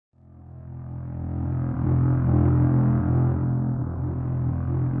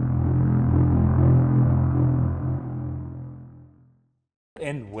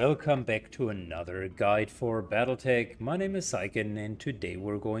and welcome back to another guide for Battletech. My name is Syken, and today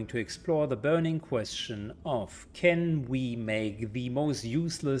we're going to explore the burning question of can we make the most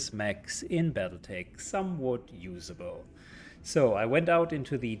useless mechs in Battletech somewhat usable? So I went out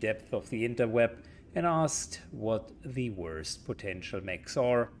into the depth of the interweb and asked what the worst potential mechs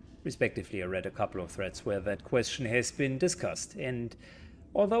are. Respectively, I read a couple of threads where that question has been discussed, and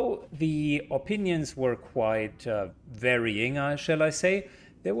although the opinions were quite varying, shall I say,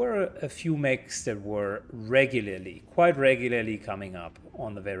 there were a few mechs that were quite regularly coming up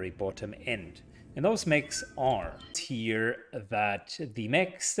on the very bottom end. And those mechs are here that the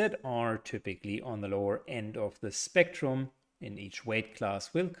mechs that are typically on the lower end of the spectrum in each weight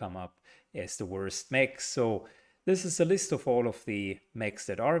class will come up as the worst mechs. So this is a list of all of the mechs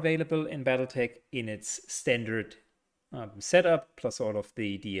that are available in Battletech in its standard setup, plus all of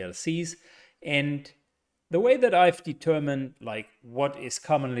the DLCs. And the way that I've determined what is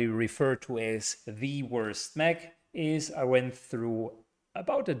commonly referred to as the worst mech is I went through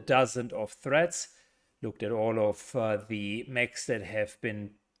about a dozen of threads, looked at all of the mechs that have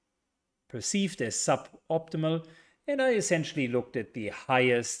been perceived as suboptimal, and I essentially looked at the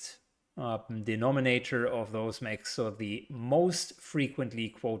highest denominator of those mechs, so the most frequently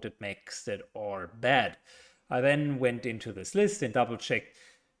quoted mechs that are bad. I then went into this list and double-checked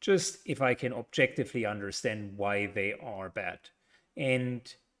just if I can objectively understand why they are bad. And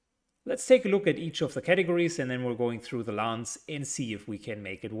let's take a look at each of the categories, and then we're going through the lance and see if we can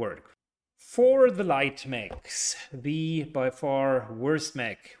make it work. For the light mechs, the by far worst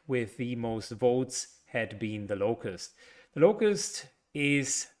mech with the most votes had been the Locust. The Locust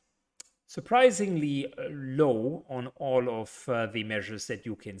is surprisingly low on all of the measures that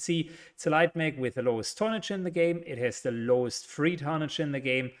you can see. It's a light mech with the lowest tonnage in the game. It has the lowest free tonnage in the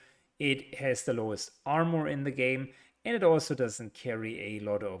game. It has the lowest armor in the game. And it also doesn't carry a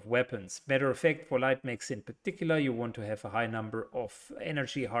lot of weapons. Matter of fact, for light mechs in particular, you want to have a high number of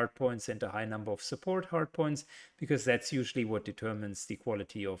energy hardpoints and a high number of support hardpoints, because that's usually what determines the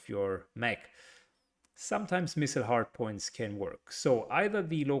quality of your mech. Sometimes missile hardpoints can work. So either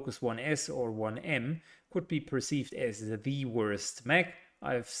the Locust 1S or 1M could be perceived as the worst mech.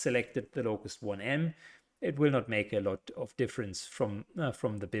 I've selected the Locust 1M. It will not make a lot of difference from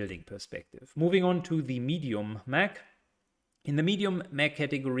the building perspective. Moving on to the medium mech. In the medium mech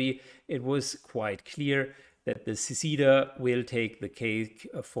category, it was quite clear that the Seceda will take the cake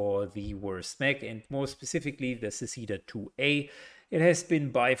for the worst mech, and more specifically the Seceda 2A. It has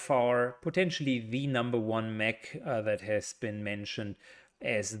been by far potentially the #1 mech that has been mentioned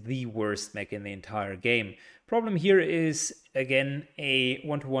as the worst mech in the entire game. Problem here is, again, a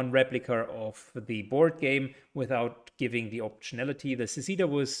one-to-one replica of the board game without giving the optionality. The Seceda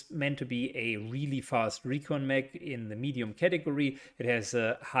was meant to be a really fast recon mech in the medium category. It has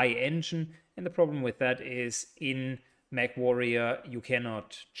a high engine, and the problem with that is in Mechwarrior you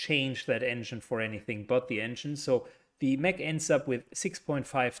cannot change that engine for anything but the engine. So the mech ends up with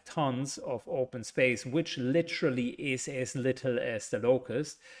 6.5 tons of open space, which literally is as little as the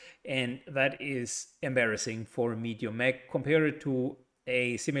Locust. And that is embarrassing for a medium mech. Compare it to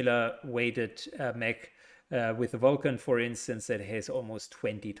a similar weighted mech with the Vulcan, for instance, that has almost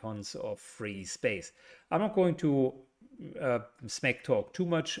 20 tons of free space. I'm not going to smack talk too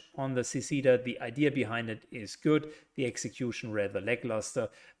much on the Seceda. The idea behind it is good, the execution rather lackluster,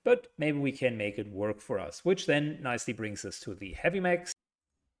 but maybe we can make it work for us, which then nicely brings us to the heavy mechs.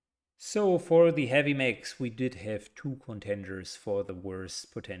 So for the heavy mechs, we did have two contenders for the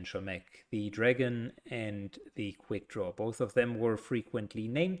worst potential mech, the Dragon and the Quick Draw. Both of them were frequently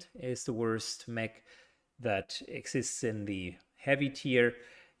named as the worst mech that exists in the heavy tier.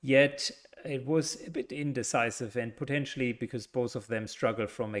 Yet it was a bit indecisive, and potentially because both of them struggle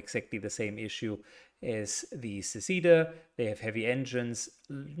from exactly the same issue as the Seceda. They have heavy engines,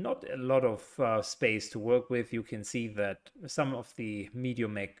 not a lot of space to work with. You can see that some of the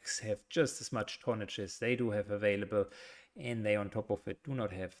medium mechs have just as much tonnage as they do have available, and they on top of it do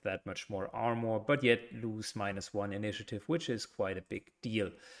not have that much more armor, but yet lose -1 initiative, which is quite a big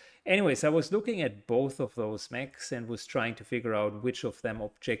deal. Anyways, I was looking at both of those mechs and was trying to figure out which of them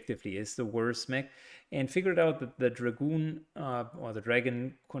objectively is the worst mech, and figured out that the Dragoon or the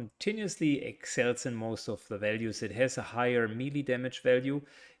Dragon continuously excels in most of the values. It has a higher melee damage value.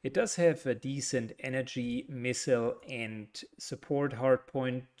 It does have a decent energy, missile, and support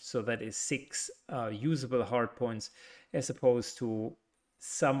hardpoint, so that is 6 usable hardpoints, as opposed to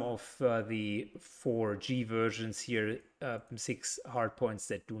some of the 4G versions here, 6 hardpoints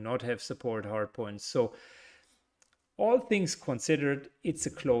that do not have support hardpoints. So all things considered, it's a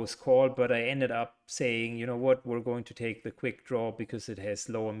close call, but I ended up saying, you know what, we're going to take the quick draw because it has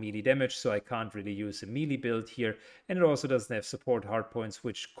lower melee damage, so I can't really use a melee build here. And it also doesn't have support hardpoints,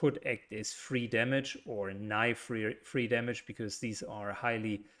 which could act as free damage or knife free damage, because these are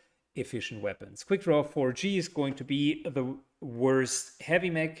highly efficient weapons. Quick draw 4G is going to be the worst heavy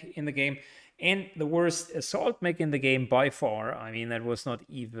mech in the game and the worst assault mech in the game by far. I mean, that was not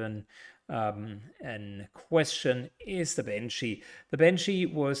even and question, is the Banshee. The Banshee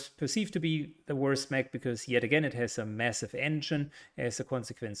was perceived to be the worst mech because, yet again, it has a massive engine. As a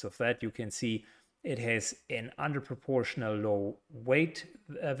consequence of that, you can see it has an underproportional low weight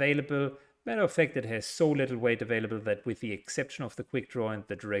available. Matter of fact, it has so little weight available that, with the exception of the quick draw and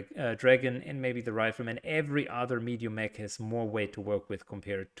the dragon and maybe the rifleman, every other medium mech has more weight to work with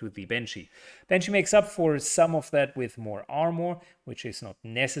compared to the Banshee. Banshee makes up for some of that with more armor, which is not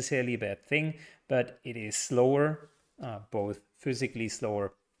necessarily a bad thing, but it is slower, both physically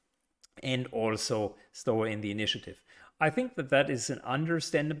slower and also slower in the initiative. I think that that is an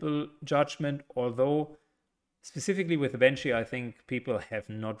understandable judgment, although specifically with the Banshee, I think people have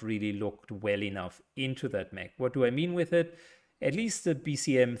not really looked well enough into that mech. What do I mean with it? At least the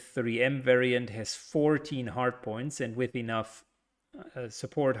BCM 3M variant has 14 hardpoints, and with enough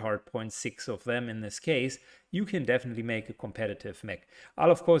support hardpoints, 6 of them in this case, you can definitely make a competitive mech. I'll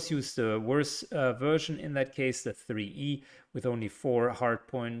of course use the worst version in that case, the 3E, with only 4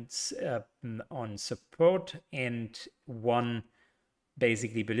 hardpoints on support and 1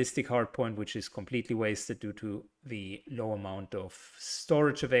 basically ballistic hardpoint, which is completely wasted due to the low amount of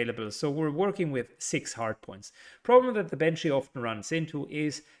storage available. So we're working with 6 hardpoints. Problem that the Banshee often runs into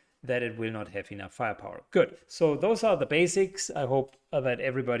is that it will not have enough firepower. Good. So those are the basics. I hope that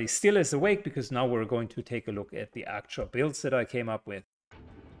everybody still is awake, because now we're going to take a look at the actual builds that I came up with.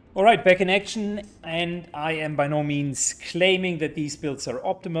 All right, back in action, and I am by no means claiming that these builds are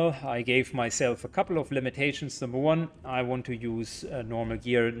optimal. I gave myself a couple of limitations. Number 1, I want to use normal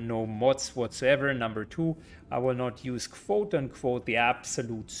gear, no mods whatsoever. Number 2, I will not use quote-unquote the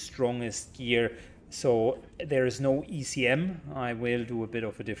absolute strongest gear. So there is no ECM. I will do a bit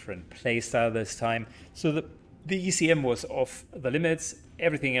of a different playstyle this time. So the ECM was off the limits.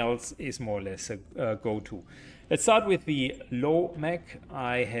 Everything else is more or less a go-to. Let's start with the low mech.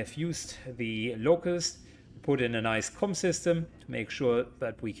 I have used the Locust, put in a nice comm system to make sure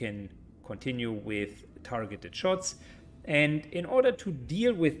that we can continue with targeted shots. And in order to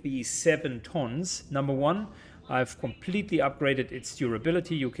deal with these 7 tons, number 1, I've completely upgraded its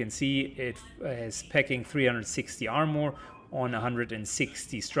durability. You can see it is packing 360 armor on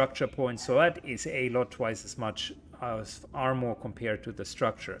 160 structure points. So that is a lot, twice as much as armor compared to the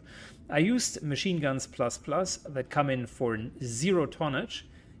structure. I used machine guns plus that come in for 0 tonnage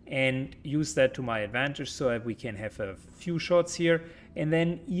and use that to my advantage so that we can have a few shots here. And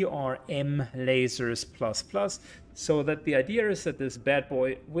then ERM lasers plus, so that the idea is that this bad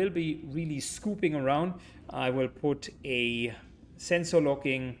boy will be really scooping around. I will put a sensor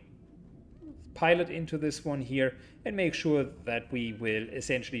locking pilot into this one here and make sure that we will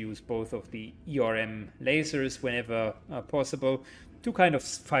essentially use both of the ERM lasers whenever possible to kind of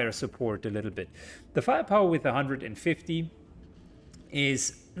fire support a little bit. The firepower with 150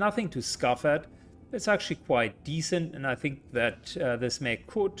 is nothing to scoff at. It's actually quite decent, and I think that this mech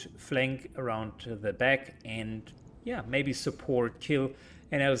could flank around the back and, yeah, maybe support, kill,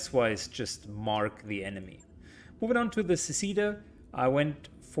 and elsewise just mark the enemy. Moving on to the Seceda, I went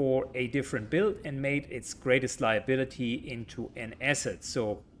for a different build and made its greatest liability into an asset.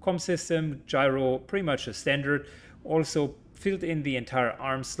 So comm system, gyro, pretty much a standard. Also filled in the entire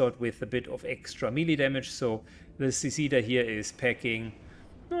arm slot with a bit of extra melee damage. So the Seceda here is packing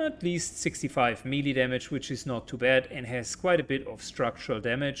at least 65 melee damage, which is not too bad, and has quite a bit of structural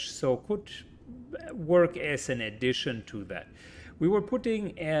damage, so could work as an addition to that. We were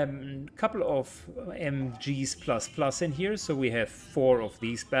putting a couple of MGs++ in here, so we have 4 of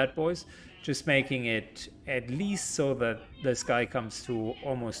these bad boys, just making it at least so that this guy comes to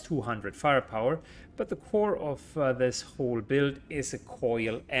almost 200 firepower. But the core of this whole build is a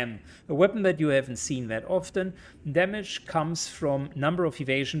Coil M, a weapon that you haven't seen that often. Damage comes from number of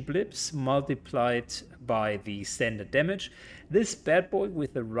evasion blips multiplied by the standard damage. This bad boy,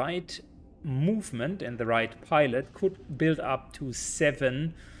 with the right movement and the right pilot, could build up to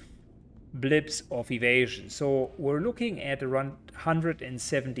 7 blips of evasion. So we're looking at around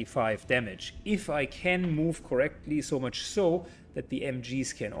 175 damage. If I can move correctly, so much so that the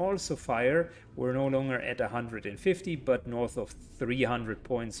MGs can also fire, we're no longer at 150 but north of 300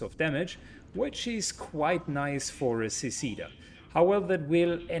 points of damage, which is quite nice for a Seceda. How well that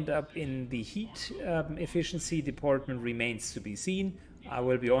will end up in the heat efficiency department remains to be seen. I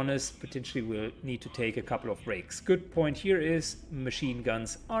will be honest, potentially we'll need to take a couple of breaks. Good point here is machine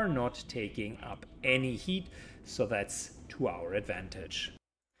guns are not taking up any heat, so that's to our advantage.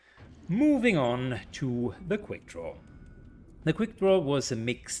 Moving on to the quick draw. The quick draw was a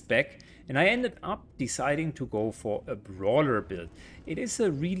mixed bag, and I ended up deciding to go for a brawler build. It is a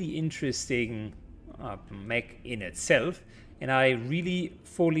really interesting mech in itself, and I really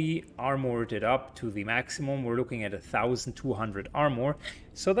fully armored it up to the maximum. We're looking at 1200 armor,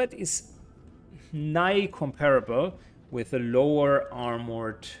 so that is nigh comparable with a lower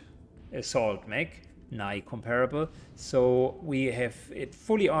armored assault mech. Nigh comparable. So we have it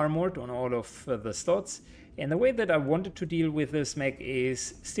fully armored on all of the slots. And the way that I wanted to deal with this mech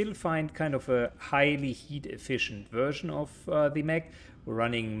is still find kind of a highly heat efficient version of the mech. We're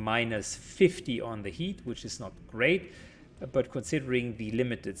running minus 50 on the heat, which is not great. But considering the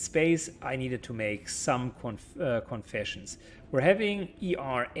limited space, I needed to make some confessions. We're having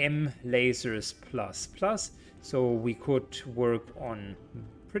ERM lasers plus, so we could work on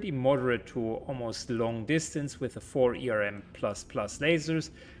pretty moderate to almost long distance with the 4 ERM++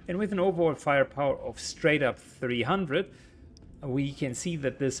 lasers, and with an overall firepower of straight up 300, we can see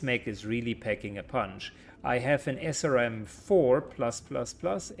that this mech is really packing a punch. I have an SRM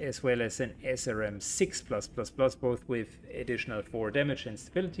 4+++ as well as an SRM 6+++, both with additional 4 damage and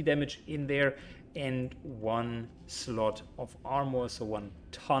stability damage in there, and 1 slot of armor, so 1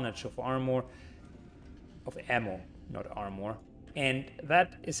 tonnage of armor, of ammo, not armor. And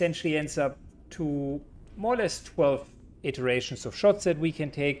that essentially ends up to more or less 12 iterations of shots that we can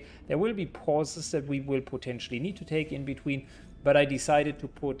take. There will be pauses that we will potentially need to take in between, but I decided to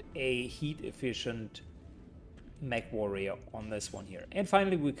put a heat efficient Mechwarrior on this one here. And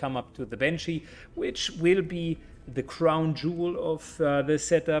finally we come up to the Banshee, which will be the crown jewel of this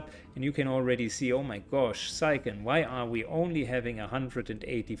setup. And you can already see, oh my gosh, Syken, why are we only having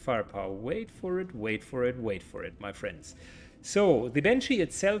 180 firepower? Wait for it, wait for it, wait for it, my friends. So the Banshee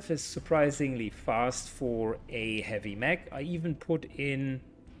itself is surprisingly fast for a heavy mech. I even put in,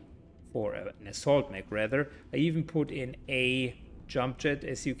 for an assault mech rather, I even put in a jump jet,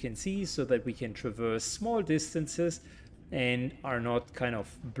 as you can see, so that we can traverse small distances and are not kind of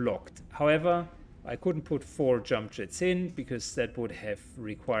blocked. However, I couldn't put 4 jump jets in because that would have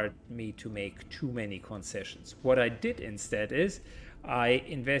required me to make too many concessions. What I did instead is I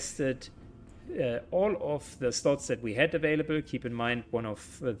invested all of the slots that we had available. Keep in mind, one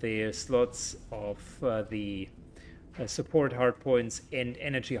of the slots of the support hardpoints and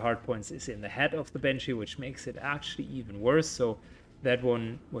energy hardpoints is in the head of the Banshee, which makes it actually even worse. So that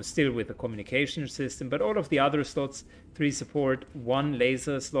one was still with a communication system, but all of the other slots, 3 support, 1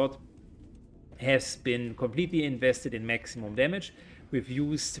 laser slot, has been completely invested in maximum damage. We've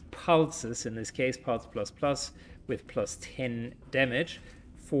used pulses, in this case Pulse plus with plus 10 damage,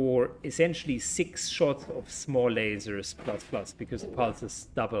 for essentially 6 shots of small lasers plus, because the pulses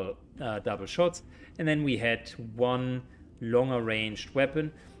double shots. And then we had 1 longer ranged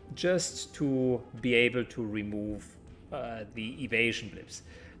weapon just to be able to remove the evasion blips.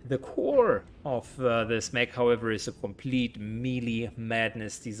 The core of this mech, however, is a complete melee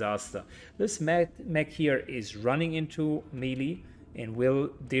madness disaster. This mech here is running into melee and will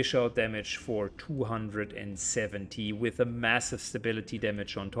dish out damage for 270 with a massive stability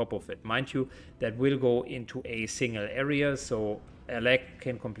damage on top of it. Mind you, that will go into a single area, so a leg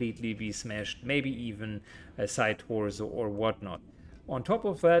can completely be smashed, maybe even a side torso or whatnot. On top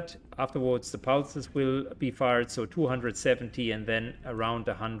of that, afterwards the pulses will be fired, so 270 and then around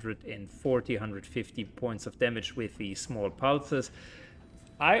 140, 150 points of damage with the small pulses.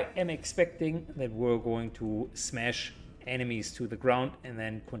 I am expecting that we're going to smash enemies to the ground and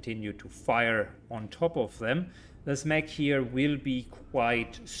then continue to fire on top of them. This mech here will be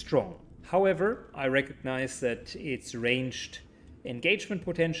quite strong. However, I recognize that its ranged engagement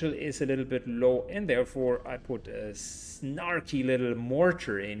potential is a little bit low, and therefore I put a snarky little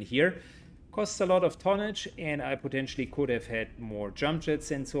mortar in here. Costs a lot of tonnage, and I potentially could have had more jump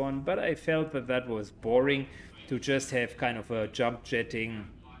jets and so on, but I felt that that was boring to just have kind of a jump jetting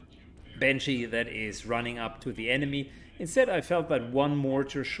Banshee that is running up to the enemy. Instead, I felt that 1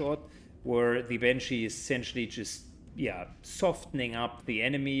 mortar shot where the Banshee is essentially just softening up the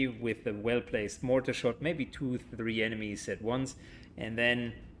enemy with a well-placed mortar shot, maybe 2-3 enemies at once, and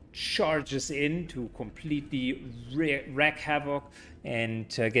then charges in to completely wreak havoc and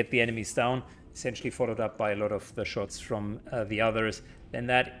get the enemies down, essentially followed up by a lot of the shots from the others. Then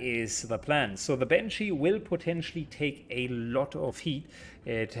that is the plan. So the Banshee will potentially take a lot of heat.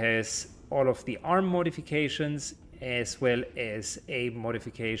 It has all of the arm modifications, as well as a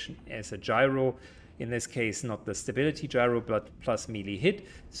modification as a gyro. In this case, not the stability gyro, but plus melee hit.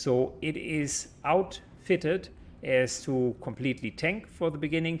 So it is outfitted as to completely tank for the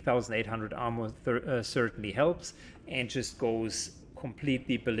beginning. 1800 armor certainly helps, and just goes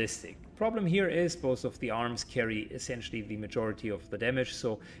completely ballistic. Problem here is both of the arms carry essentially the majority of the damage,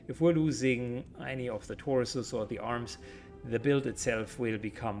 so if we're losing any of the torsos or the arms, the build itself will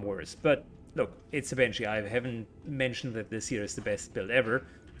become worse. But look, it's a Banshee. I haven't mentioned that this here is the best build ever.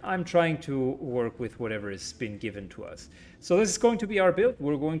 I'm trying to work with whatever has been given to us. So this is going to be our build.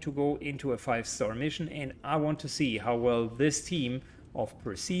 We're going to go into a 5-star mission, and I want to see how well this team of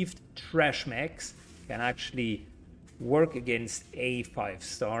perceived trash mechs can actually work against a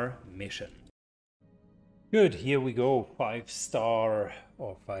 5-star mission. Good, here we go. 5-star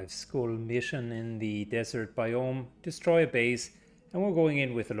or 5-skull mission in the desert biome. Destroy a base, and we're going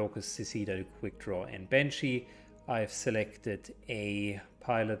in with a Locust, Cicida, Quick Draw, and Banshee. I've selected a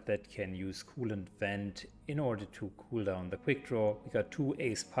pilot that can use coolant vent in order to cool down the quick draw. We got 2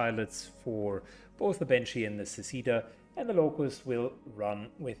 ace pilots for both the Banshee and the Cicida, and the Locust will run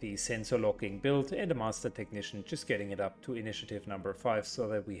with the sensor locking build and a master technician, just getting it up to initiative number 5 so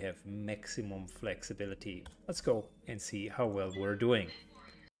that we have maximum flexibility. Let's go and see how well we're doing.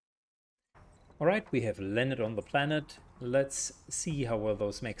 Alright, we have landed on the planet. Let's see how well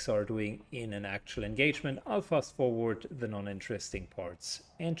those mechs are doing in an actual engagement. I'll fast forward the non-interesting parts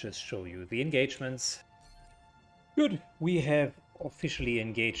and just show you the engagements. Good, we have officially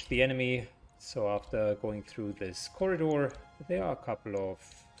engaged the enemy. So after going through this corridor, there are a couple of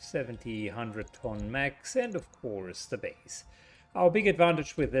 70, 100 ton mechs and of course the base. Our big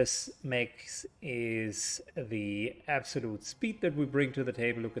advantage with this mechs is the absolute speed that we bring to the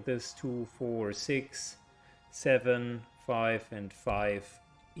table. Look at this, 2, 4, 6, 7, 5 and 5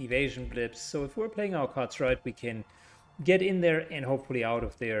 evasion blips. So if we're playing our cards right, we can get in there and hopefully out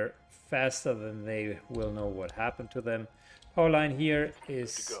of there faster than they will know what happened to them. Power line here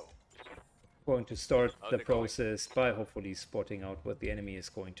is going to start the process by hopefully spotting out what the enemy is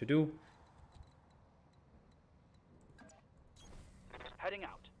going to do. Heading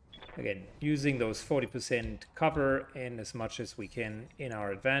out. Again, using those 40% cover and as much as we can in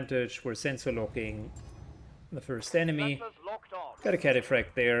our advantage. We're sensor locking the first enemy. Got a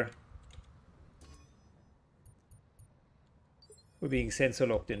cataphract there. We're being sensor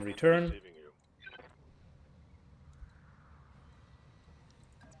locked in return.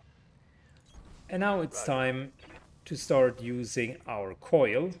 And now it's time to start using our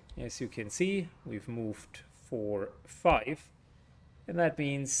coil. As you can see, we've moved for 5. And that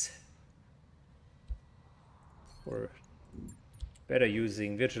means we're better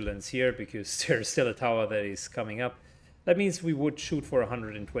using vigilance here because there's still a tower that is coming up. That means we would shoot for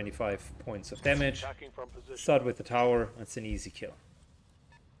 125 points of damage. Start with the tower, that's an easy kill.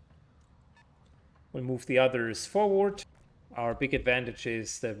 We'll move the others forward. Our big advantage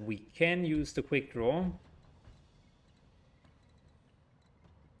is that we can use the quick draw.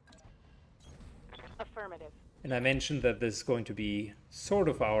 Affirmative. And I mentioned that this is going to be sort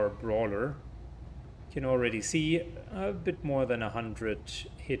of our brawler. You can already see a bit more than 100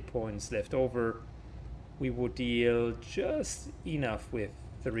 hit points left over. We would deal just enough with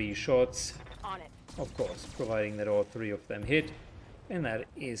 3 shots. On it. Of course, providing that all 3 of them hit. And that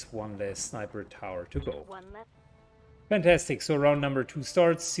is 1 less sniper tower to go. 1 left. Fantastic, so round number 2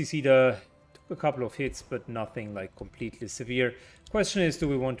 starts. Cicida took a couple of hits, but nothing like completely severe. Question is, do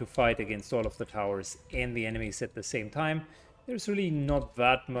we want to fight against all of the towers and the enemies at the same time? There's really not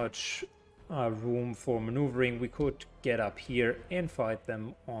that much room for maneuvering. We could get up here and fight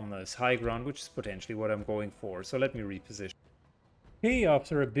them on this high ground, which is potentially what I'm going for. So let me reposition. Okay,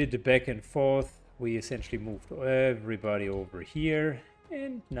 after a bit back and forth, we essentially moved everybody over here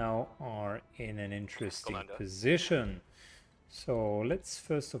and now are in an interesting position. So let's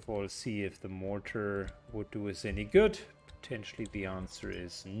first of all see if the mortar would do us any good. Potentially the answer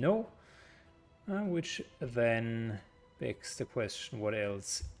is no, which then begs the question, what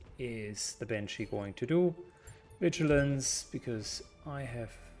else is the Banshee going to do? Vigilance, because I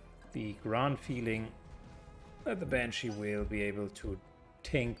have the grand feeling that the Banshee will be able to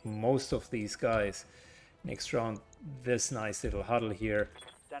tank most of these guys. Next round, this nice little huddle here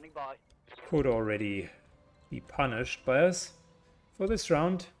Standing by. could already be punished by us. For this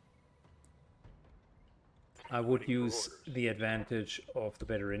round, I would use the advantage of the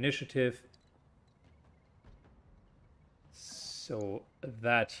better initiative. So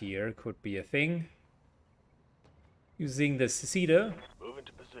that here could be a thing. Using the Cicida, Move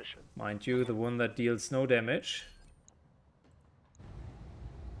into position. mind you, the one that deals no damage.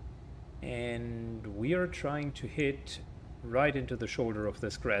 And we are trying to hit right into the shoulder of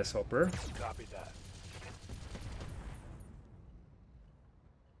this grasshopper. Copy that.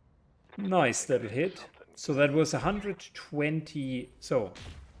 Nice little hit. So that was 120. So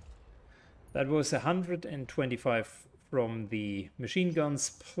that was 125 from the machine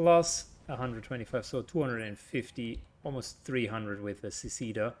guns plus 125, so 250, almost 300 with the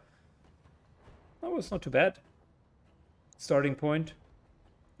Cicida. That was not too bad. Starting point.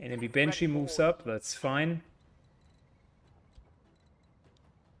 Enemy Banshee moves up, that's fine.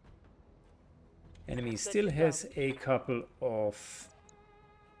 Enemy still has a couple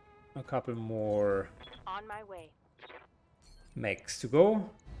more On my way. mechs to go.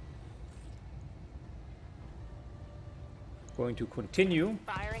 Going to continue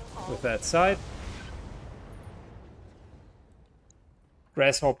Firing all. with that side.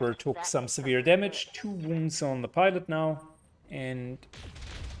 Grasshopper took some severe damage, 2 wounds on the pilot now, and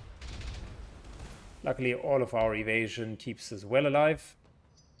luckily all of our evasion keeps us well alive.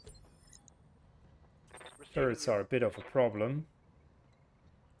 Turrets are a bit of a problem.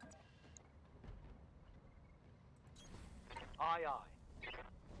 Aye, aye.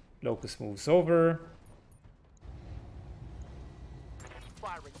 Locust moves over.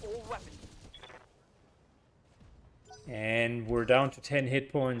 Firing all weapons. And we're down to 10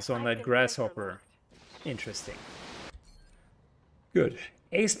 hit points on that grasshopper. Interesting. Good.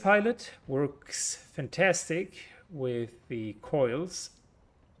 Ace Pilot works fantastic with the coils,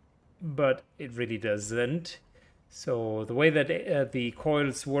 but it really doesn't. So the way that the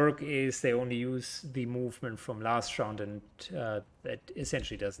coils work is they only use the movement from last round, and that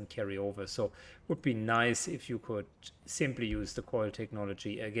essentially doesn't carry over. So it would be nice if you could simply use the coil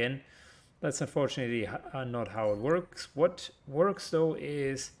technology again. That's unfortunately not how it works. What works though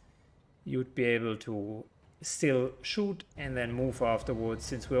is you'd be able to still shoot and then move afterwards.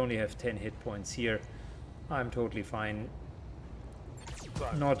 Since we only have 10 hit points here, I'm totally fine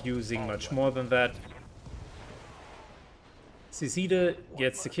not using much more than that. Cicida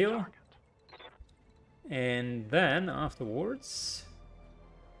gets the kill, and then afterwards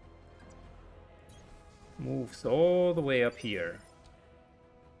moves all the way up here.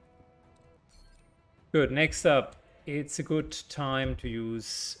 Good, next up, it's a good time to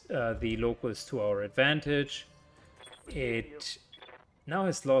use the Locust to our advantage. It now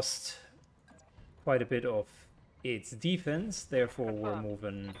has lost quite a bit of its defense, therefore we're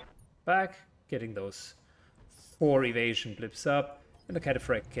moving back, getting those 4 evasion blips up, and the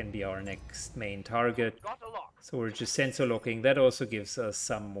Cataphract can be our next main target. So we're just sensor locking. That also gives us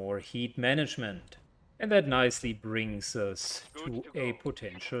some more heat management. And that nicely brings us to a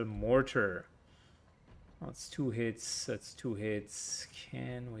potential mortar. That's 2 hits, that's 2 hits.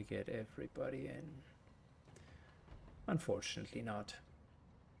 Can we get everybody in? Unfortunately not.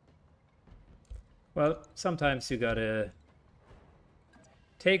 Well, sometimes you gotta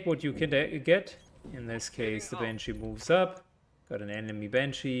take what you can get. In this case, the Banshee moves up. Got an enemy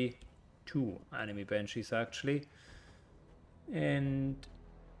Banshee. 2 enemy Banshees, actually. And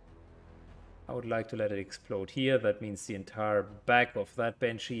I would like to let it explode here. That means the entire back of that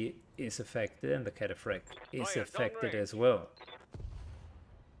Banshee is affected, and the Cataphract is affected as well.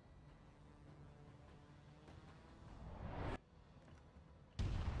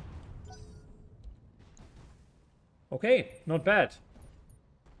 Okay, not bad.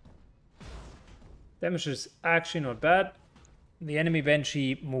 Damage is actually not bad. The enemy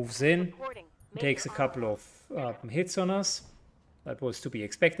Banshee moves in, takes a couple of hits on us. That was to be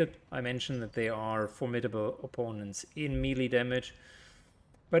expected. I mentioned that they are formidable opponents in melee damage.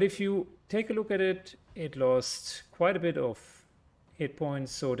 But if you take a look at it, it lost quite a bit of hit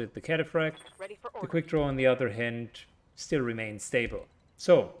points, so did the Cataphract. The Quick Draw, on the other hand, still remains stable.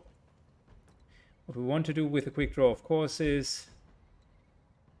 So, what we want to do with the Quick Draw, of course, is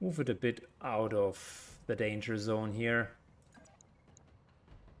move it a bit out of the danger zone here.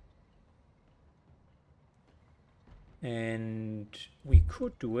 And we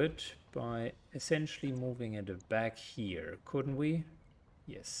could do it by essentially moving it back here, couldn't we?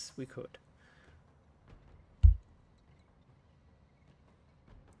 Yes, we could.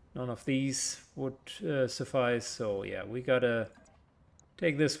 None of these would suffice, so yeah, we gotta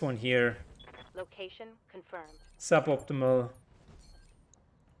take this one here. Location confirmed. Suboptimal.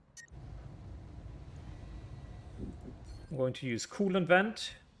 I'm going to use Coolant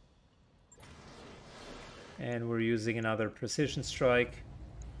Vent. And we're using another Precision Strike.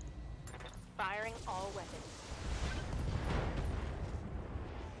 Firing all weapons.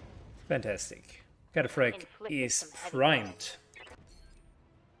 Fantastic. Cataphract is primed.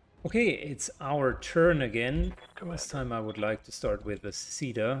 Okay, it's our turn again. This time I would like to start with the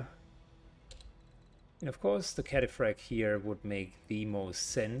Cicida. And of course the cataphracts here would make the most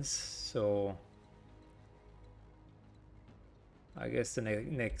sense, so I guess the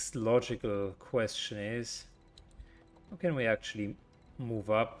next logical question is, how can we actually move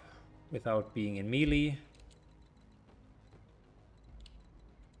up without being in melee?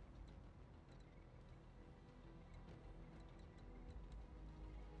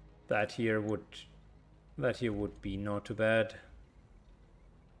 That here would be not too bad.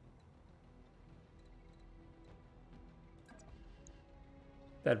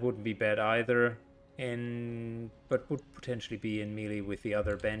 That wouldn't be bad either, but would potentially be in melee with the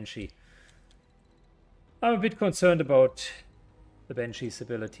other Banshee. I'm a bit concerned about the Banshee's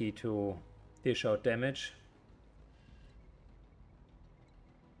ability to dish out damage.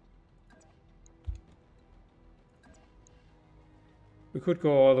 We could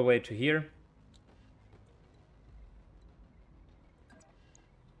go all the way to here.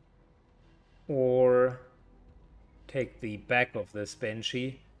 Or take the back of this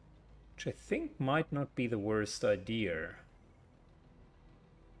Banshee, which I think might not be the worst idea.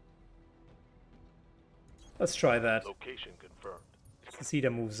 Let's try that. Location confirmed.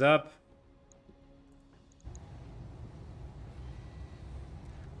 Cicida moves up.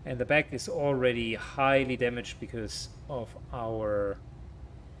 And the back is already highly damaged because of our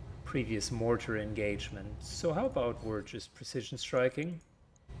previous mortar engagement. So how about we're just precision striking?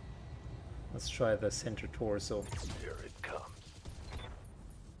 Let's try the center torso. Here it comes.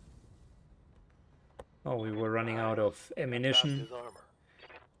 Oh, we were running out of ammunition. His armor.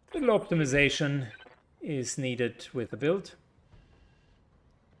 Little optimization is needed with the build.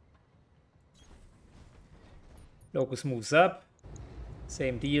 Locust moves up.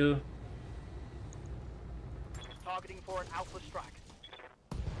 Same deal. Targeting for an alpha strike.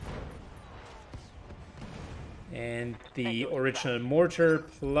 And the original mortar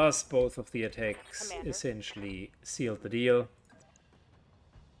plus both of the attacks Commander. essentially sealed the deal.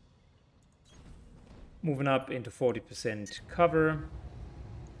 Moving up into 40% cover.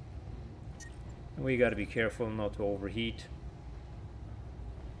 And we gotta be careful not to overheat.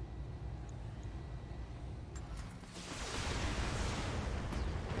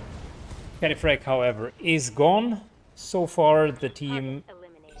 Cataphracts, however, is gone. So far the team Target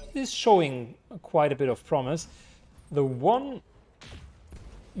eliminated. is showing quite a bit of promise. The one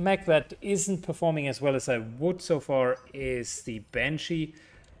mech that isn't performing as well as I would so far is the Banshee,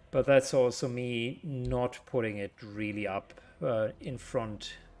 but that's also me not putting it really up in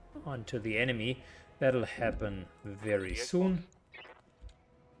front onto the enemy. That'll happen very soon.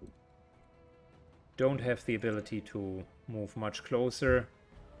 Don't have the ability to move much closer.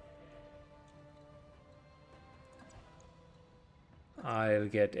 I'll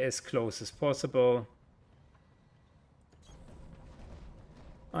get as close as possible.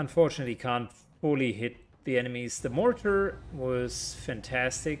 Unfortunately, can't fully hit the enemies. The mortar was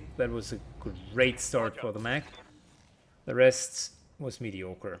fantastic. That was a great start for the mech. The rest was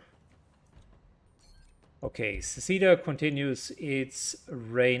mediocre. Okay, Cicida continues its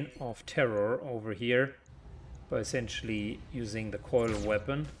reign of terror over here by essentially using the coil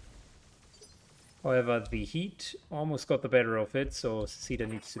weapon. However, the heat almost got the better of it, so Cicida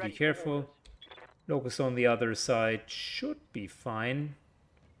needs to be careful. Locust on the other side should be fine.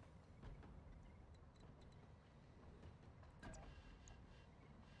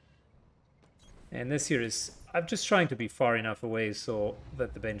 And this here is... I'm just trying to be far enough away so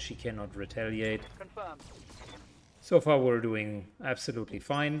that the Banshee cannot retaliate. Confirmed. So far we're doing absolutely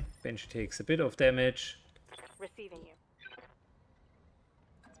fine. Banshee takes a bit of damage. Receiving you.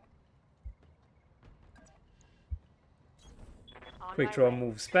 On Quick my draw way.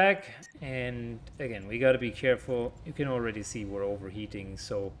 moves back, and again, we gotta be careful. You can already see we're overheating,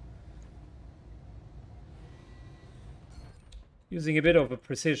 so using a bit of a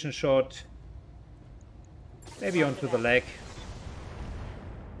precision shot, maybe onto the leg.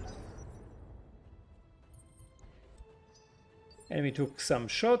 Enemy took some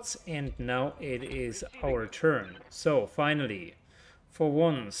shots, and now it is our turn. So finally, for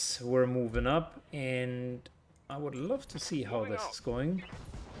once, we're moving up, and I would love to see how this is going.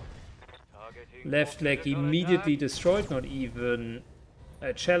 Targeting Left leg orbital immediately attack. destroyed, not even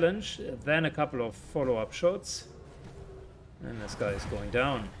a challenge. Then a couple of follow-up shots. And this guy is going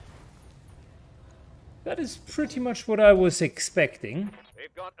down. That is pretty much what I was expecting.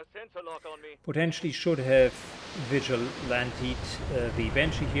 They've got a sensor lock on me. Potentially should have vigilanted the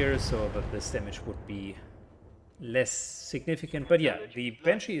Banshee here so that this damage would be less significant. But yeah, the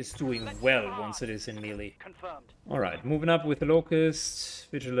Banshee is doing well once it is in melee. Confirmed. Alright, moving up with the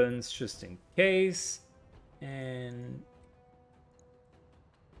Locust. Vigilance just in case. And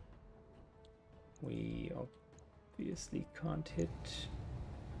We obviously can't hit.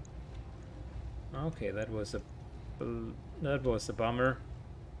 Okay, that was a bummer.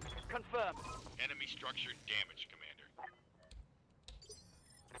 Confirmed. Enemy structure damaged, Commander.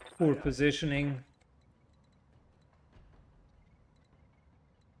 Poor positioning.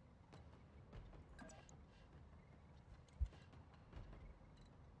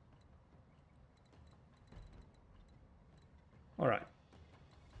 All right.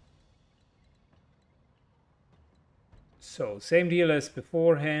 So, same deal as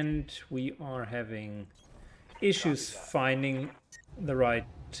beforehand. We are having issues finding the right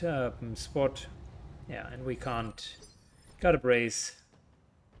spot. Yeah, and we can't. Gotta brace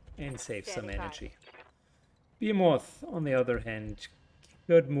and save some Standing by. energy. Behemoth, on the other hand,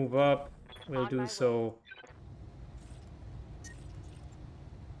 could move up. We'll On do my so.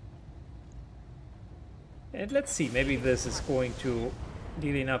 And let's see, maybe this is going to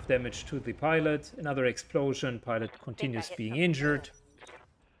deal enough damage to the pilot. Another explosion, pilot continues hit being something. injured.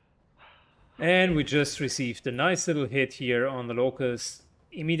 And we just received a nice little hit here on the Locust.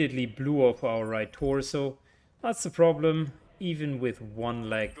 Immediately blew off our right torso. That's the problem. Even with one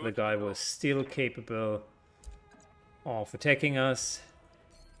leg, the guy was still capable of attacking us.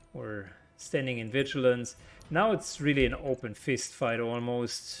 We're standing in vigilance. Now it's really an open fist fight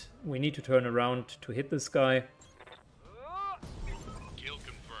almost. We need to turn around to hit this guy. Kill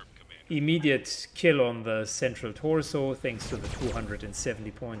confirmed, Commander. Immediate kill on the central torso thanks to the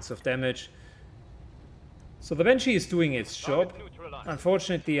 270 points of damage. So the Banshee is doing its job.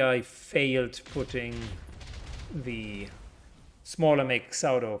 Unfortunately, I failed putting the smaller mechs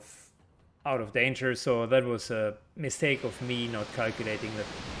out of danger, so that was a mistake of me not calculating that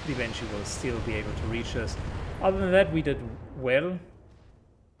the Banshee will still be able to reach us. Other than that, we did well.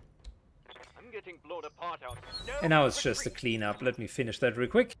 I'm getting blown apart out. No, And now it's just a cleanup. Let me finish that real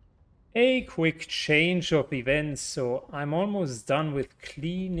quick. A quick change of events. So I'm almost done with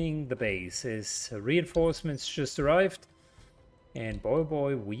cleaning the bases. Reinforcements just arrived. And boy, oh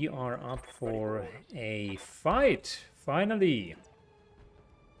boy, we are up for a fight. Finally.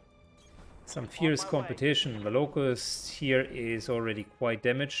 Some fierce competition. The Locust here is already quite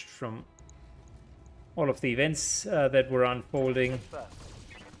damaged from all of the events that were unfolding.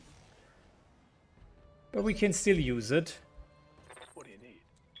 But we can still use it. What do you need?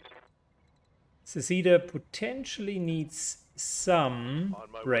 Seceda potentially needs some On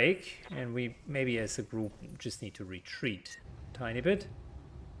my break, and we maybe as a group just need to retreat a tiny bit.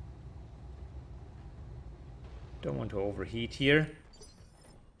 Don't want to overheat here.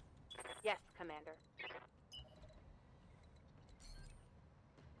 Yes, Commander.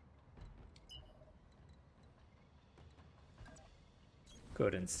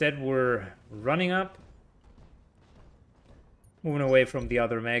 Good. Instead, we're running up, moving away from the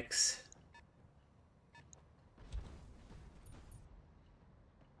other mechs.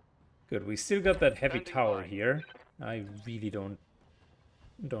 Good. We still got that heavy Standing tower by. here. I really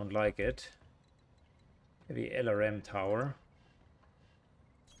don't like it. Heavy LRM tower.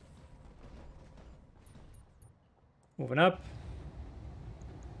 Moving up.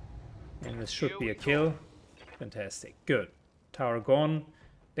 And this should be a kill. Fantastic. Good. Tower gone.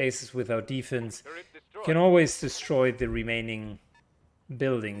 Bases without defense. Turret destroyed. Can always destroy the remaining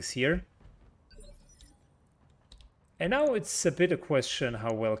buildings here. And now it's a bit a question,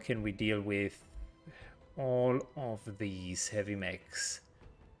 how well can we deal with all of these heavy mechs?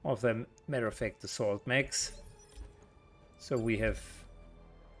 Of them, matter of fact, assault mechs. So we have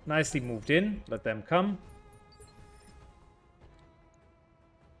nicely moved in. Let them come.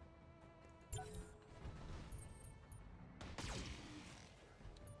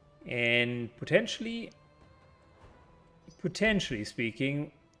 And potentially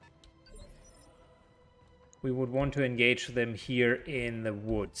speaking, we would want to engage them here in the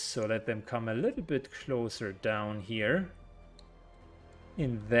woods. So let them come a little bit closer down here.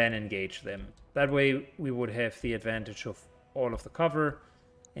 And then engage them. That way we would have the advantage of all of the cover.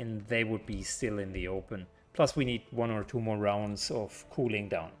 And they would be still in the open. Plus we need 1 or 2 more rounds of cooling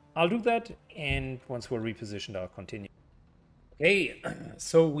down. I'll do that, and once we're repositioned, I'll continue. Okay,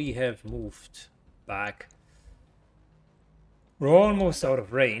 so we have moved back. We're almost out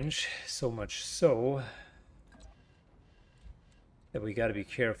of range, so much so that we gotta be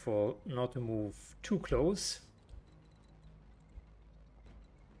careful not to move too close.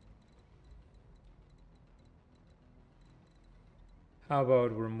 How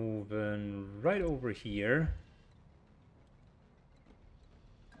about we're moving right over here?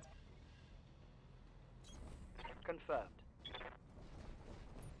 Confirmed.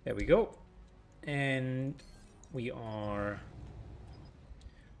 There we go. And we are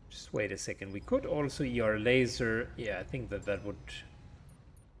just Just wait a second. We could also ER laser. Yeah, I think that that would...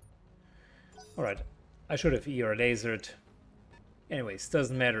 Alright, I should have ER lasered. Anyways,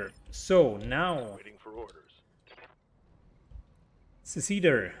 doesn't matter. So, now... Waiting for orders.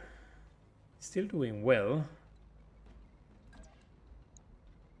 Seceder. Still doing well.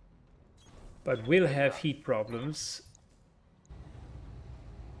 But will have heat problems.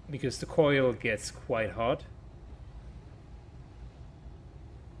 Because the coil gets quite hot.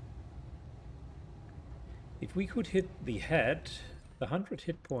 If we could hit the head, the 100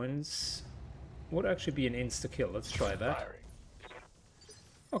 hit points would actually be an insta-kill. Let's try that. Firing.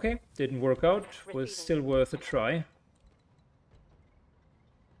 Okay, didn't work out. Was still worth a try.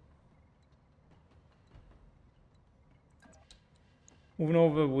 Moving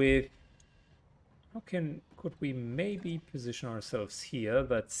over with... How could we maybe position ourselves here?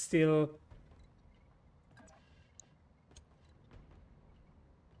 That's still...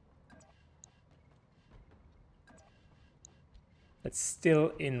 That's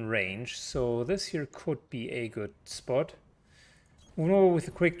still in range, so this here could be a good spot. Moving over with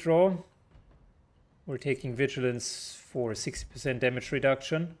a quick draw. We're taking Vigilance for 60% damage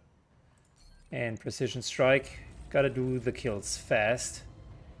reduction. And Precision Strike. Gotta do the kills fast.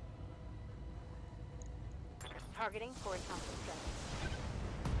 Targeting horizontal strike.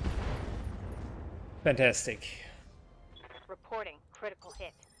 Fantastic. Reporting critical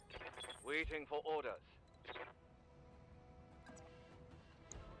hit. Waiting for orders.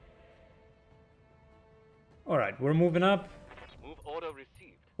 Alright, we're moving up. Move order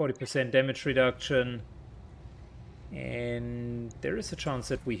received. 40% damage reduction. And there is a chance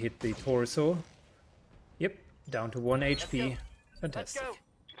that we hit the torso. Yep, down to 1 HP. Let's Fantastic. go.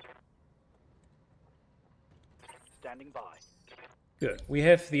 Standing by. Good. We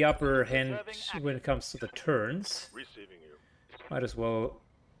have the upper hand when it comes to the turns. Receiving you. Might as well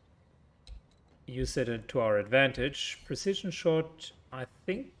use it to our advantage. Precision shot. I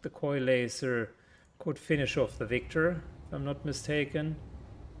think the coil laser could finish off the Victor, if I'm not mistaken.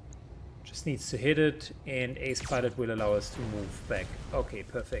 Just needs to hit it, and Ace Pilot will allow us to move back. Okay,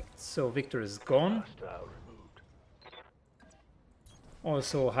 perfect. So Victor is gone. Removed.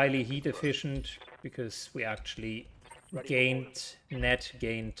 Also highly heat efficient, because we actually net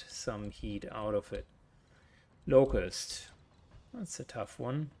gained some heat out of it. Locust. That's a tough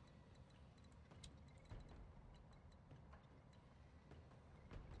one.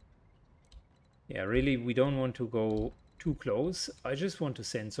 Yeah, really, we don't want to go too close. I just want to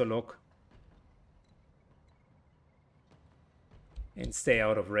sensor lock and stay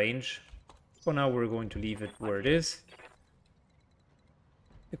out of range. For now, we're going to leave it where it is.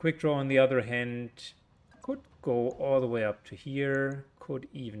 The quick draw, on the other hand, could go all the way up to here. Could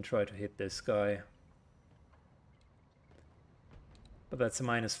even try to hit this guy. But that's a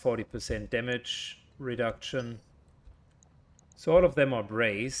minus 40% damage reduction. So all of them are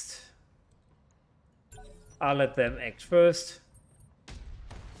braced. I'll let them act first.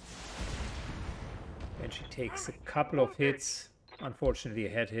 And she takes a couple of hits. Unfortunately, a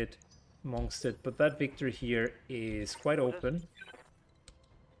head hit amongst it. But that Victor here is quite open.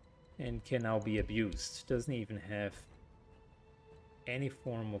 And can now be abused. Doesn't even have any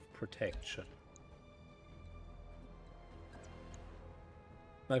form of protection.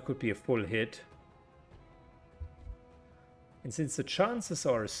 That could be a full hit. And since the chances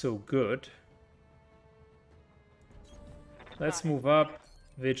are so good, let's move up,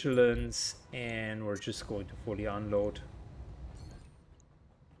 Vigilance, and we're just going to fully unload.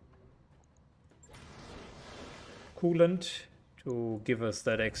 Coolant to give us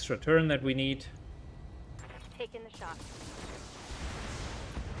that extra turn that we need. Taking the shot.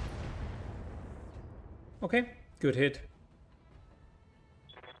 Okay, good hit.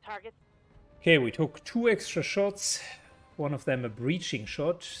 Target. Okay, we took 2 extra shots. One of them a breaching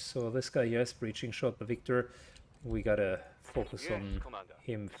shot. So this guy here has breaching shot, the Victor. We gotta focus on Commander.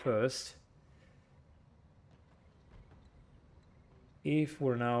 him first. If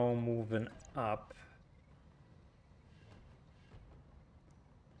we're now moving up,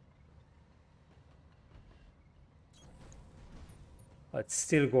 it's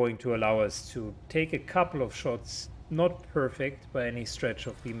still going to allow us to take a couple of shots. Not perfect by any stretch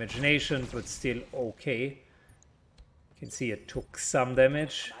of the imagination, but still okay. You can see it took some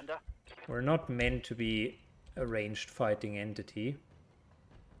damage. Commander. We're not meant to be a ranged fighting entity.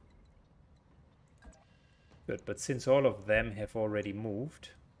 Good, but since all of them have already moved,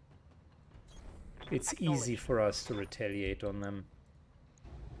 it's easy for us to retaliate on them.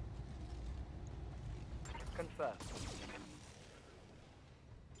 Confirmed.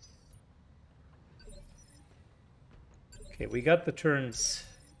 Okay, we got the turns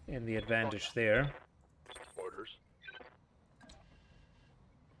in the advantage there. Orders.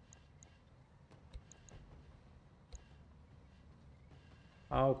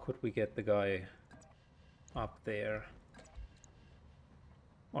 How could we get the guy up there?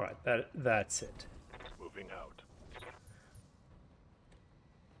 Alright, that's it. Moving out.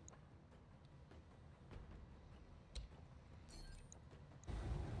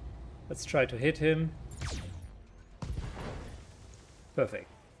 Let's try to hit him. Perfect.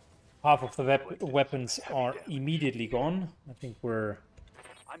 Half of the weapons are immediately gone. I think we're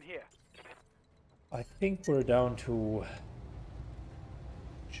I'm here. down to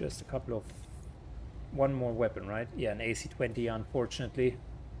just a couple of... one more weapon, right? Yeah, an AC-20, unfortunately.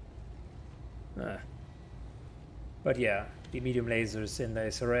 But yeah, the medium lasers in the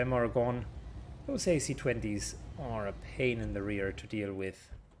SRM are gone. Those AC-20s are a pain in the rear to deal with.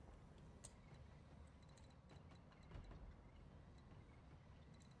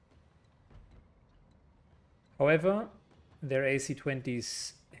 However, their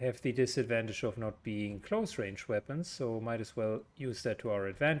AC-20s have the disadvantage of not being close-range weapons, so might as well use that to our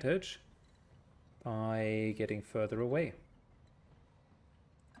advantage by getting further away.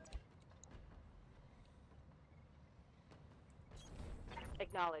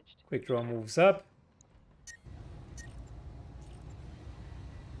 Acknowledged. Quick draw moves up.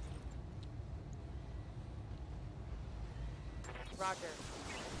 Roger.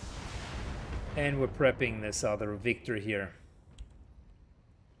 And we're prepping this other Victor here.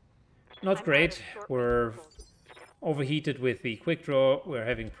 Not great. We're overheated with the quick draw. We're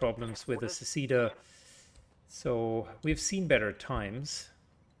having problems with the Seceda. So we've seen better times.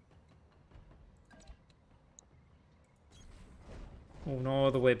 Moving all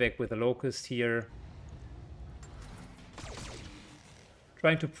the way back with the Locust here.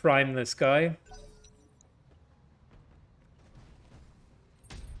 Trying to prime this guy.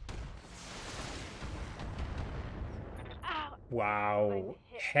 Ow! Wow.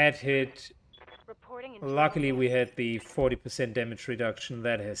 Head hit. Reporting. Luckily we had the 40% damage reduction.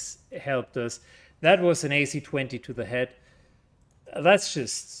 That has helped us. That was an AC-20 to the head. That's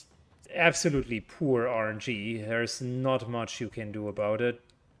just absolutely poor RNG. There's not much you can do about it.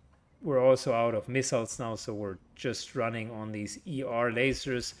 We're also out of missiles now, so we're just running on these ER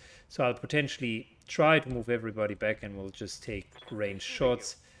lasers. So I'll potentially try to move everybody back and we'll just take range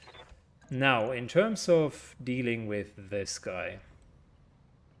shots. Now, in terms of dealing with this guy.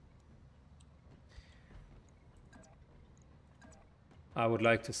 I would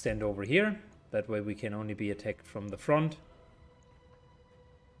like to stand over here. That way we can only be attacked from the front.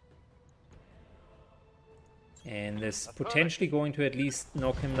 And this potentially going to at least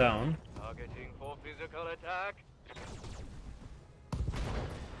knock him down. Targeting for physical attack.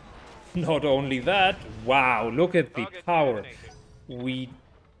 Not only that, wow, look at the power.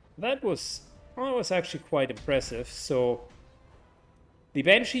 That was actually quite impressive. So the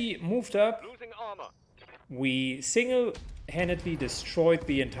Banshee moved up. Losing armor. We single-handedly destroyed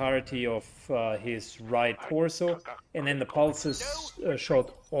the entirety of his right torso, and then the pulses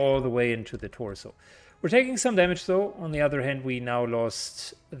shot all the way into the torso. We're taking some damage though. On the other hand, we now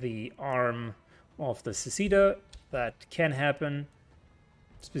lost the arm of the Seceda. That can happen,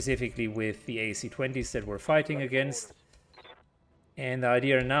 specifically with the AC-20s that we're fighting against. And the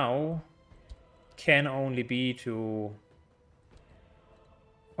idea now can only be to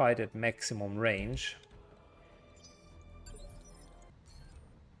fight at maximum range.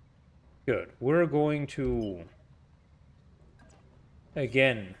 Good. We're going to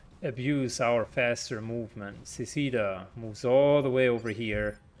again abuse our faster movement. Seceda moves all the way over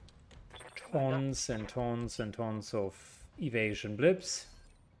here. Tons and tons and tons of evasion blips.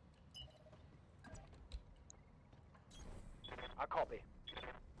 I copy.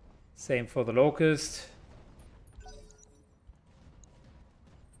 Same for the Locust.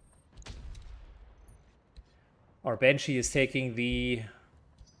 Our Banshee is taking the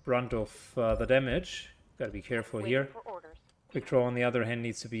brunt of the damage. Gotta be careful here. For orders. Quick draw, on the other hand,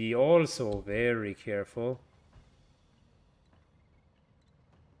 needs to be also very careful.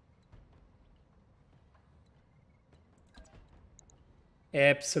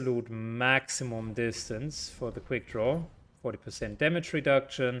 Absolute maximum distance for the quick draw. 40% damage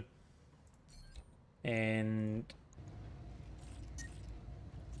reduction. And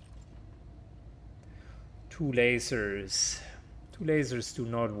two lasers. Two lasers do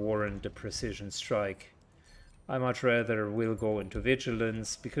not warrant a precision strike. I much rather will go into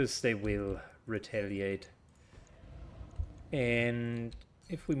vigilance because they will retaliate. And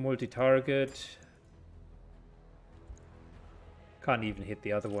if we multi-target, can't even hit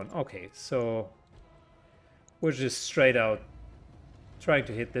the other one. Okay, so we're just straight out Trying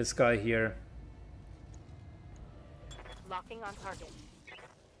to hit this guy here. Locking on target.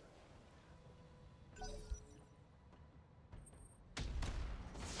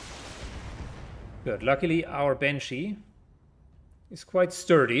 Good. Luckily, our Banshee is quite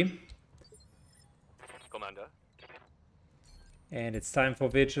sturdy. Commander. And it's time for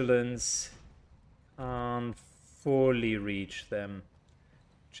vigilance. Can't fully reach them,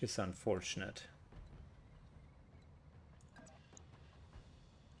 which is unfortunate.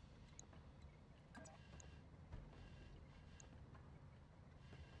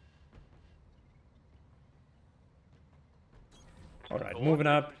 All right, moving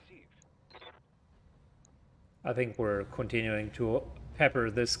up. I think we're continuing to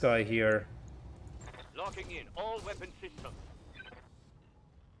pepper this guy here. Locking in all weapon systems.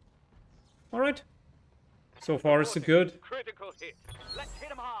 All right. So far, so good. Critical hit. Let's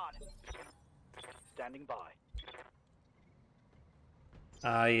hit him hard. Standing by.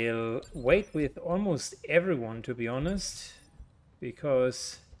 I'll wait with almost everyone, to be honest,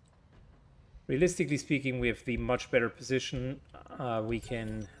 because realistically speaking, we have the much better position. We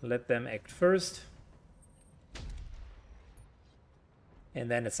can let them act first. And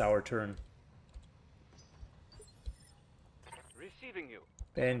then it's our turn. Receiving you.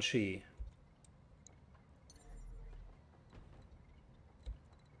 Banshee.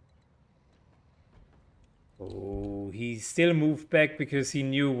 Oh, he still moved back because he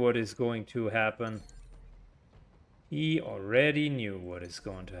knew what is going to happen. He already knew what is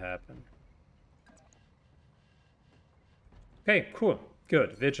going to happen. Okay, cool.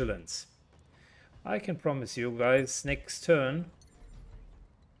 Good. Vigilance. I can promise you guys, next turn,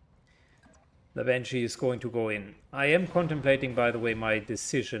 the Banshee is going to go in. I am contemplating, by the way, my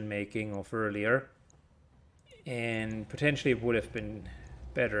decision making of earlier. And potentially it would have been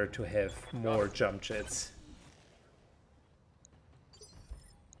better to have more jump jets.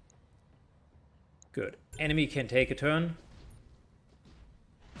 Good. Enemy can take a turn.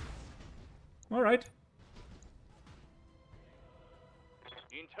 All right.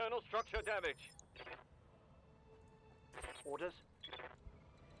 Internal structure damage. Orders.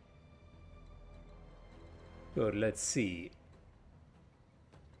 Good, let's see.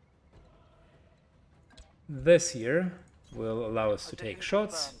 This here will allow us to take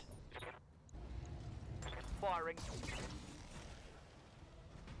shots. Firing.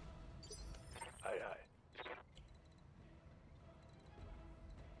 Aye, aye.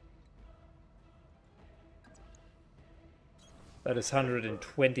 That is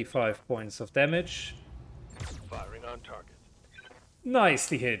 125 points of damage. Firing on target.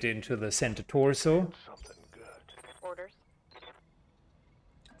 Nicely hit into the center torso. Something good. Orders.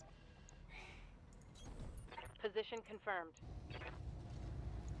 Position confirmed.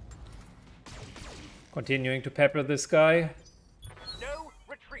 Continuing to pepper this guy. No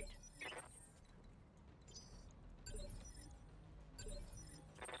retreat.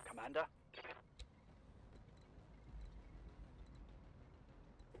 Commander.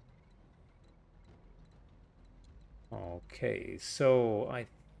 Okay, so I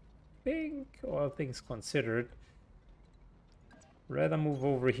think, all things considered, rather move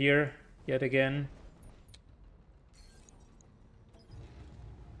over here yet again.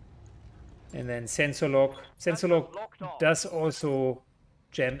 And then sensor lock. Sensor lock does also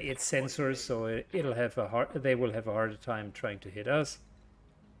jam its sensors, so it'll have they will have a harder time trying to hit us.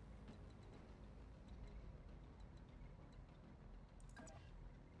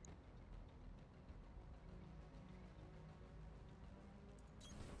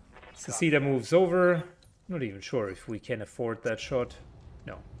 Ceceda moves over. Not even sure if we can afford that shot.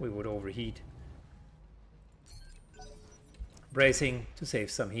 No, we would overheat. Bracing to save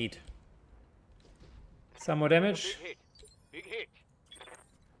some heat. Some more damage. Big hit. Big hit.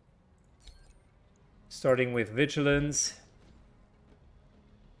 Starting with vigilance.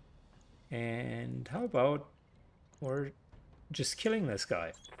 And how about we're just killing this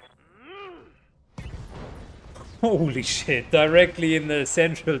guy? Holy shit, directly in the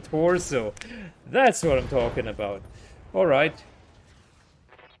central torso. That's what I'm talking about. Alright.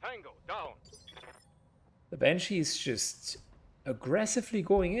 Tango down. The Banshee is just aggressively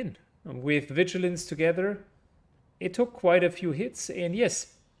going in. And with vigilance together, it took quite a few hits. And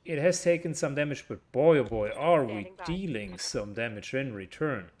yes, it has taken some damage, but boy oh boy, are we dealing some damage in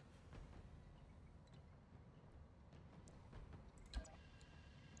return.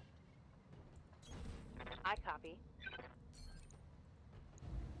 I copy.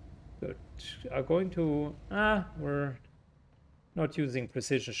 Good. Are going to... we're not using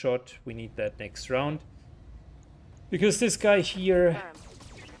precision shot. We need that next round. Because this guy here... Confirmed.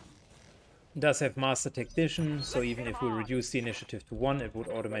 does have Master Technician, so even if we reduce the initiative to 1, it would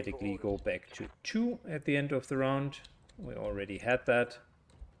automatically go back to 2 at the end of the round. We already had that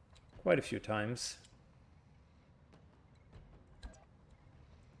quite a few times.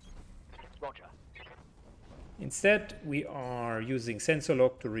 Roger. Instead, we are using Sensor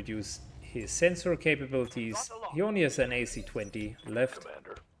Lock to reduce his sensor capabilities. He only has an AC-20 left.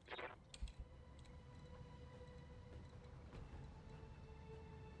 Commander.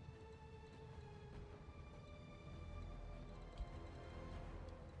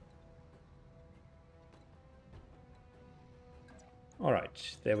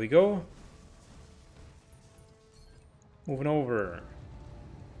 Alright, there we go. Moving over.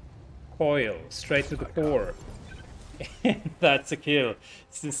 Coil, straight to the core. And that's a kill.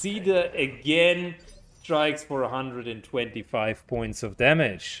 Suicida again strikes for 125 points of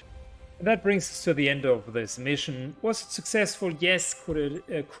damage. And that brings us to the end of this mission. Was it successful? Yes. Could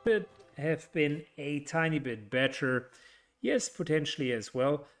it have been a tiny bit better? Yes, potentially as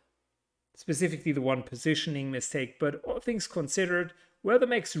well. Specifically the one positioning mistake, but all things considered, were the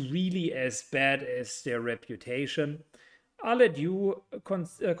mechs really as bad as their reputation? I'll let you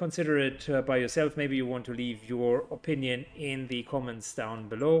consider it by yourself. Maybe you want to leave your opinion in the comments down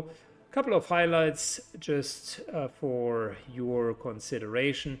below. A couple of highlights just for your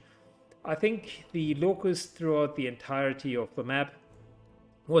consideration. I think the Locust throughout the entirety of the map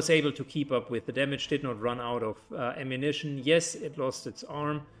was able to keep up with the damage, did not run out of ammunition. Yes, it lost its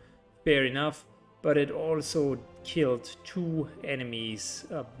arm. Fair enough, but it also killed 2 enemies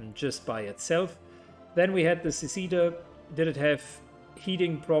just by itself. Then we had the Suicida. Did it have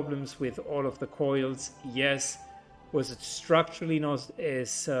heating problems with all of the coils? Yes. Was it structurally not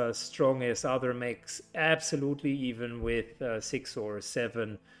as strong as other mechs? Absolutely, even with 6 or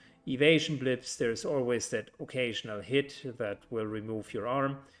 7 evasion blips, there's always that occasional hit that will remove your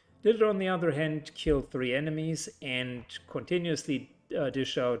arm. Did it, on the other hand, kill 3 enemies and continuously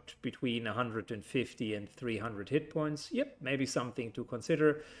dish out between 150 and 300 hit points? Yep, maybe something to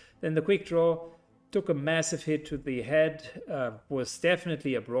consider. Then the quick draw took a massive hit to the head, was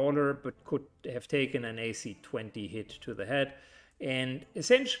definitely a brawler, but could have taken an AC-20 hit to the head, and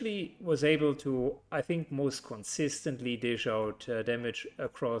essentially was able to, I think, most consistently dish out damage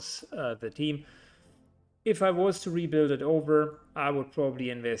across the team. If I was to rebuild it over, I would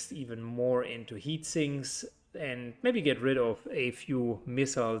probably invest even more into heat sinks and maybe get rid of a few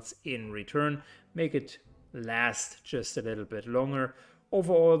missiles in return, make it last just a little bit longer.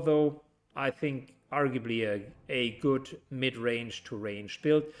 Overall, though, I think arguably a good mid-range to range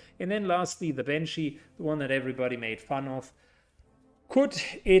build. And then lastly, the Banshee, the one that everybody made fun of. Could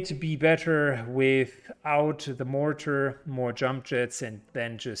it be better without the mortar, more jump jets, and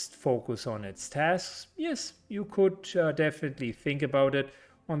then just focus on its tasks? Yes, you could definitely think about it.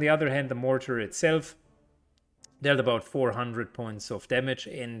 On the other hand, the mortar itself dealt about 400 points of damage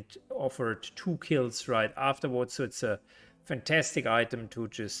and offered 2 kills right afterwards. So it's a fantastic item to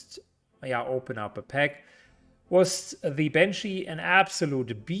just open up a pack. Was the Banshee an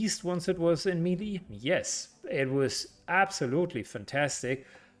absolute beast once it was in melee? Yes, it was absolutely fantastic.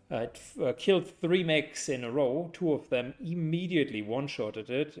 It killed 3 mechs in a row. 2 of them immediately one-shotted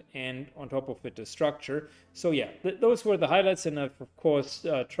it, and on top of it, the structure. So yeah, those were the highlights, and I've of course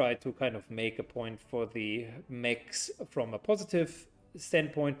tried to kind of make a point for the mechs from a positive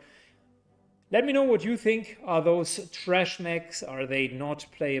standpoint. Let me know what you think. Are those trash mechs? Are they not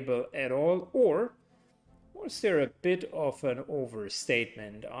playable at all? Or was there a bit of an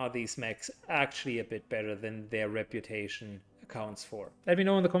overstatement? Are these mechs actually a bit better than their reputation accounts for? Let me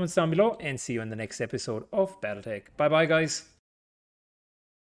know in the comments down below, and see you in the next episode of Battletech. Bye bye, guys.